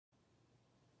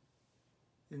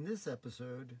In this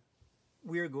episode,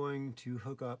 we are going to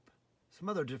hook up some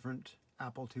other different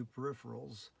Apple II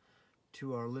peripherals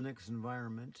to our Linux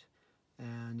environment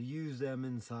and use them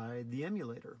inside the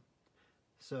emulator.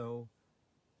 So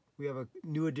we have a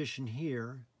new addition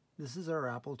here. This is our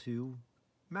Apple II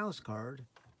mouse card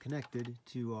connected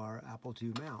to our Apple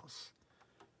II mouse.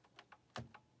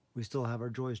 We still have our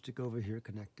joystick over here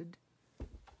connected,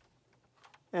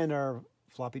 and our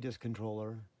floppy disk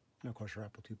controller, and of course our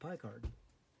Apple II Pi card.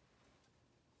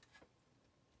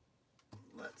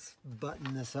 Let's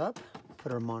button this up,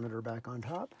 put our monitor back on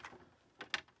top.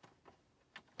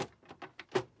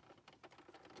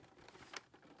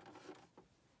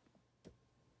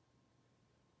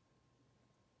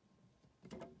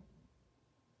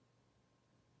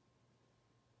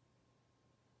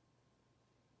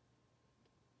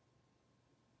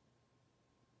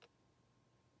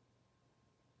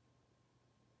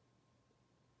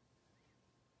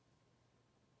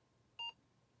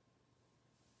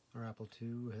 Our Apple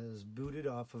II has booted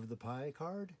off of the Pi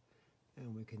card,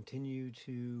 and we continue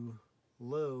to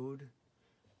load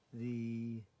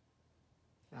the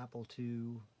Apple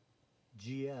II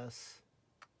GS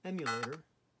emulator.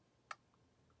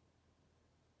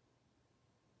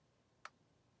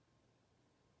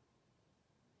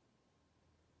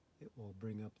 It will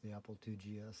bring up the Apple II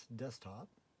GS desktop.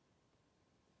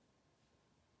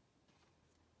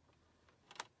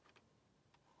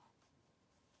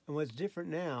 And what's different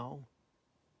now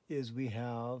is we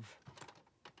have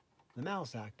the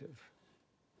mouse active.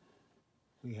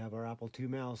 We have our Apple II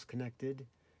mouse connected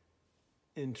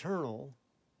internal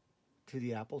to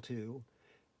the Apple II,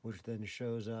 which then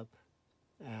shows up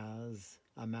as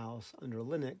a mouse under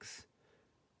Linux,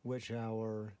 which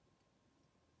our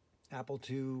Apple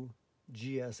II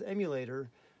GS emulator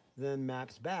then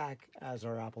maps back as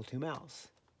our Apple II mouse.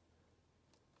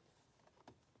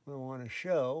 We want to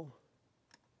show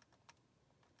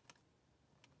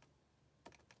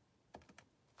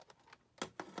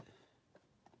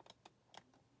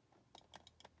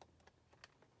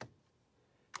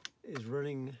is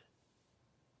running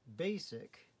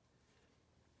basic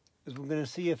is we're going to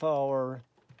see if our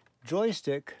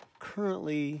joystick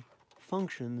currently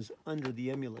functions under the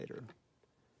emulator.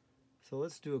 So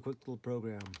let's do a quick little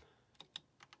program.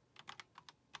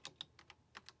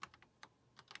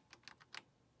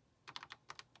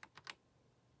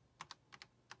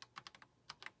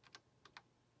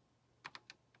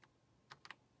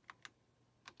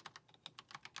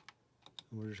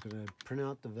 We're just going to print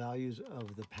out the values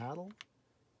of the paddle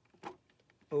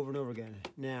over and over again.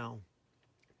 Now,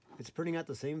 it's printing out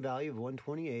the same value of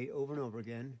 128 over and over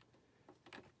again.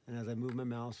 And as I move my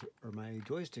mouse or my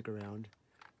joystick around,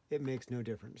 it makes no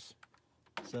difference.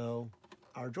 So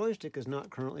our joystick is not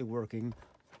currently working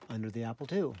under the Apple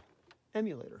II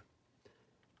emulator.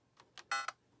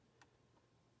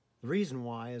 The reason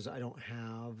why is I don't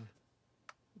have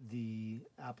the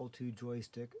Apple II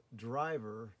joystick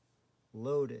driver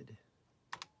loaded.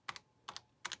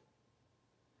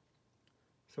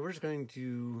 So we're just going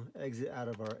to exit out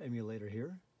of our emulator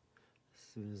here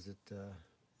as soon as it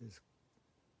is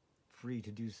free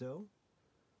to do so.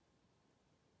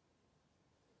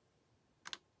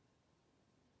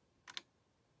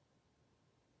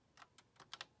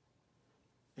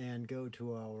 And go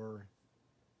to our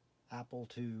Apple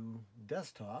II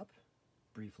desktop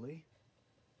briefly.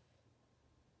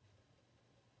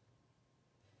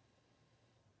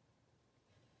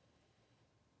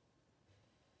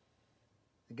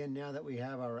 Again, now that we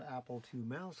have our Apple II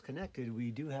mouse connected,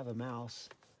 we do have a mouse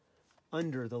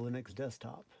under the Linux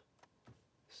desktop.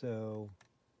 So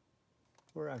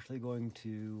we're actually going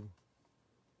to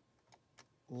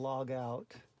log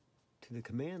out to the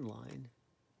command line,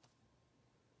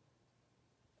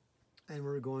 and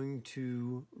we're going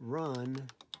to run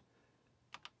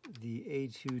the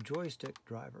A2 joystick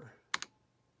driver.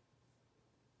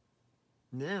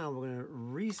 Now we're going to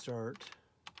restart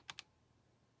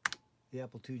the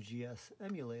Apple II GS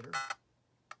emulator.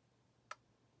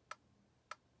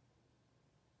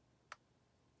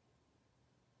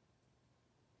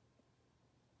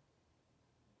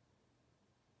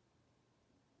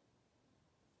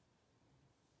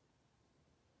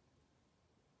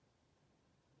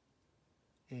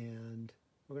 And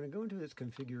we're going to go into this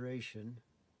configuration,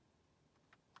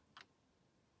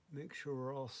 make sure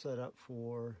we're all set up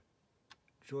for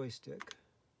joystick.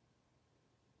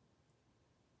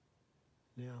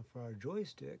 Now for our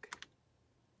joystick,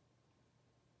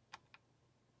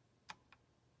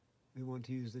 we want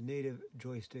to use the native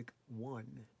joystick 1.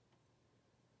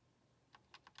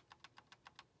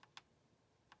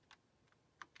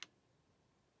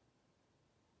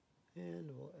 And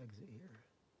we'll exit here.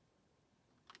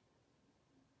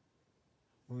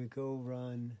 when we go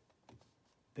run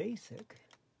basic,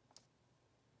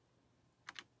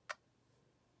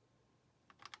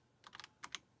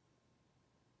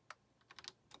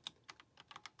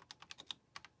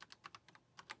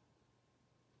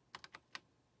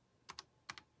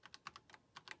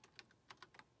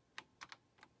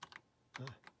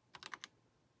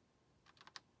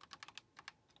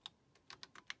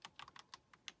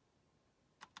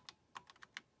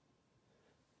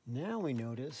 now we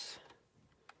notice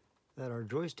that our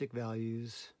joystick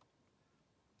values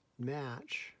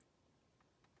match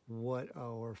what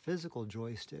our physical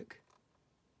joystick,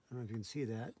 I don't know if you can see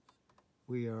that,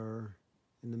 we are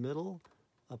in the middle,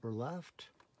 upper left,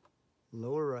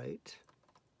 lower right,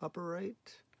 upper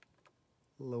right,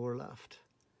 lower left.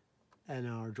 And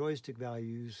our joystick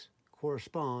values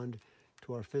correspond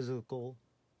to our physical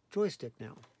joystick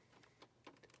now.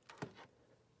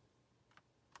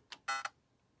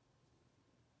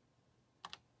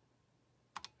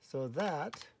 So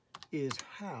that is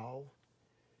how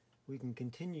we can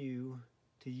continue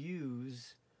to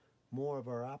use more of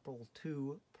our Apple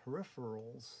II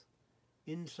peripherals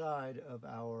inside of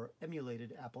our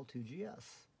emulated Apple IIgs.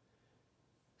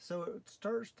 So it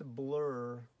starts to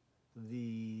blur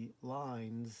the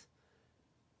lines,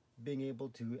 being able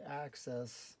to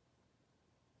access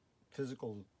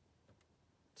physical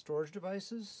storage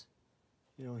devices.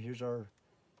 You know, here's our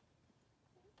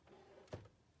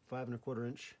 5 1/4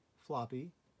 inch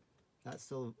floppy. That's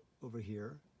still over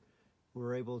here.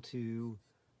 We're able to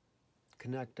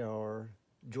connect our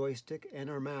joystick and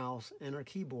our mouse and our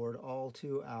keyboard all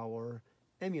to our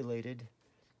emulated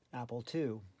Apple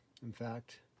II. In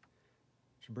fact,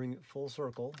 to bring it full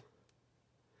circle,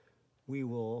 we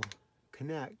will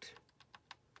connect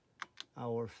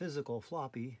our physical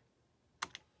floppy,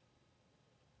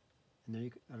 and there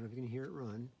I don't know if you can hear it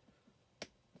run.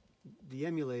 The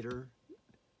emulator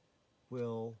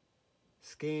will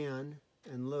scan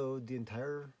and load the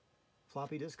entire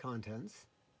floppy disk contents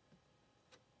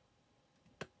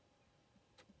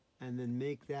and then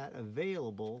make that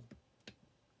available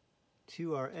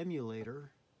to our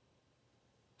emulator.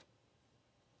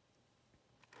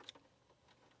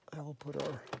 I will put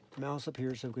our mouse up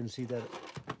here so we can see that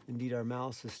indeed our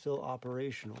mouse is still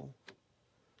operational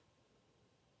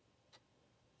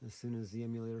as soon as the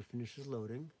emulator finishes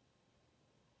loading.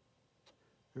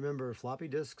 Remember, floppy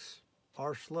disks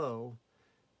are slow,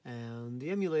 and the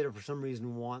emulator for some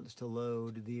reason wants to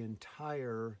load the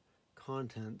entire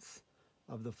contents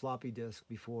of the floppy disk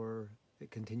before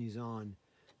it continues on.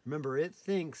 Remember, it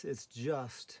thinks it's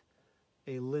just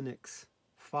a Linux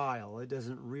file. It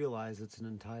doesn't realize it's an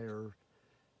entire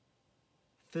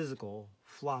physical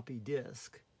floppy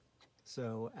disk.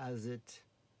 So as it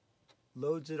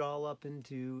loads it all up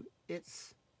into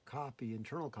its copy,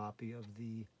 internal copy of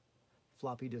the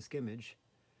floppy disk image,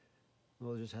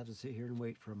 we'll just have to sit here and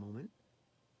wait for a moment.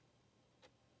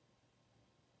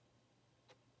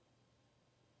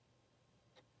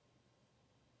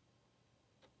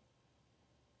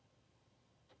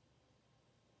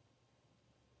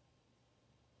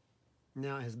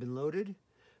 Now it has been loaded.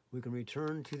 We can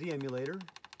return to the emulator.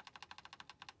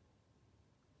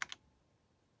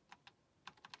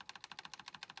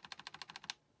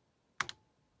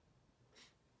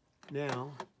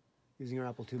 Now, using our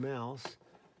Apple II mouse,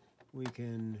 we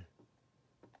can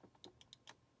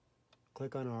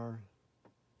click on our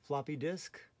floppy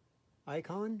disk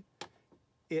icon.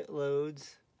 It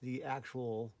loads the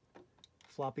actual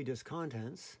floppy disk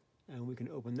contents, and we can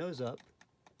open those up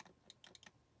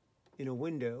in a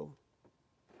window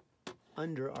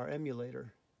under our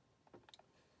emulator.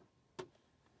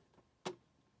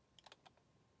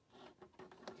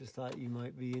 Just thought you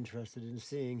might be interested in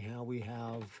seeing how we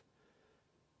have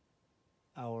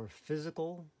our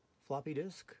physical floppy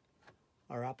disk,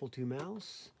 our Apple II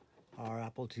mouse, our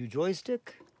Apple II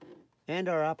joystick, and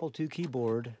our Apple II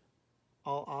keyboard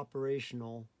all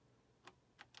operational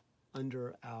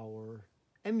under our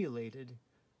emulated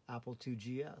Apple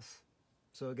IIgs.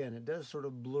 So again, it does sort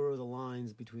of blur the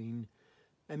lines between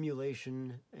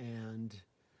emulation and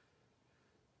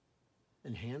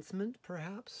enhancement,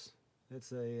 perhaps.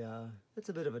 It's a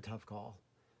bit of a tough call,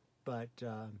 but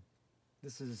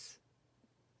this is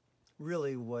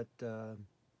really what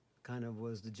kind of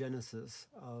was the genesis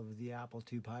of the Apple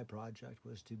II Pi project,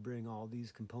 was to bring all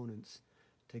these components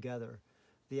together.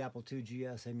 The Apple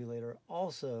IIgs emulator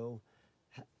also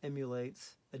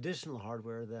emulates additional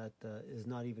hardware that is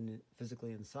not even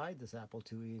physically inside this Apple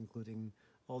IIe, including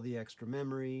all the extra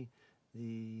memory,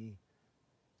 the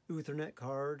Ethernet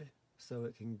card, so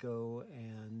it can go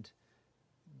and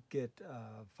get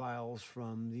files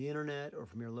from the internet or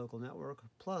from your local network,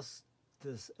 plus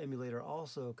this emulator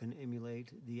also can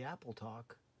emulate the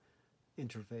AppleTalk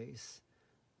interface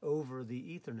over the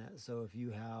Ethernet. So if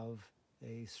you have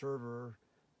a server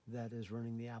that is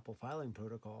running the Apple filing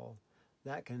protocol,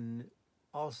 that can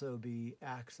also be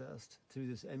accessed through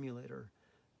this emulator,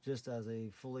 just as a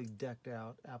fully decked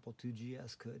out Apple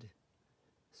IIgs could.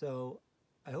 So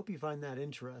I hope you find that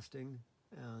interesting,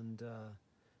 and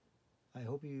I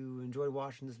hope you enjoyed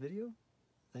watching this video.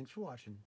 Thanks for watching.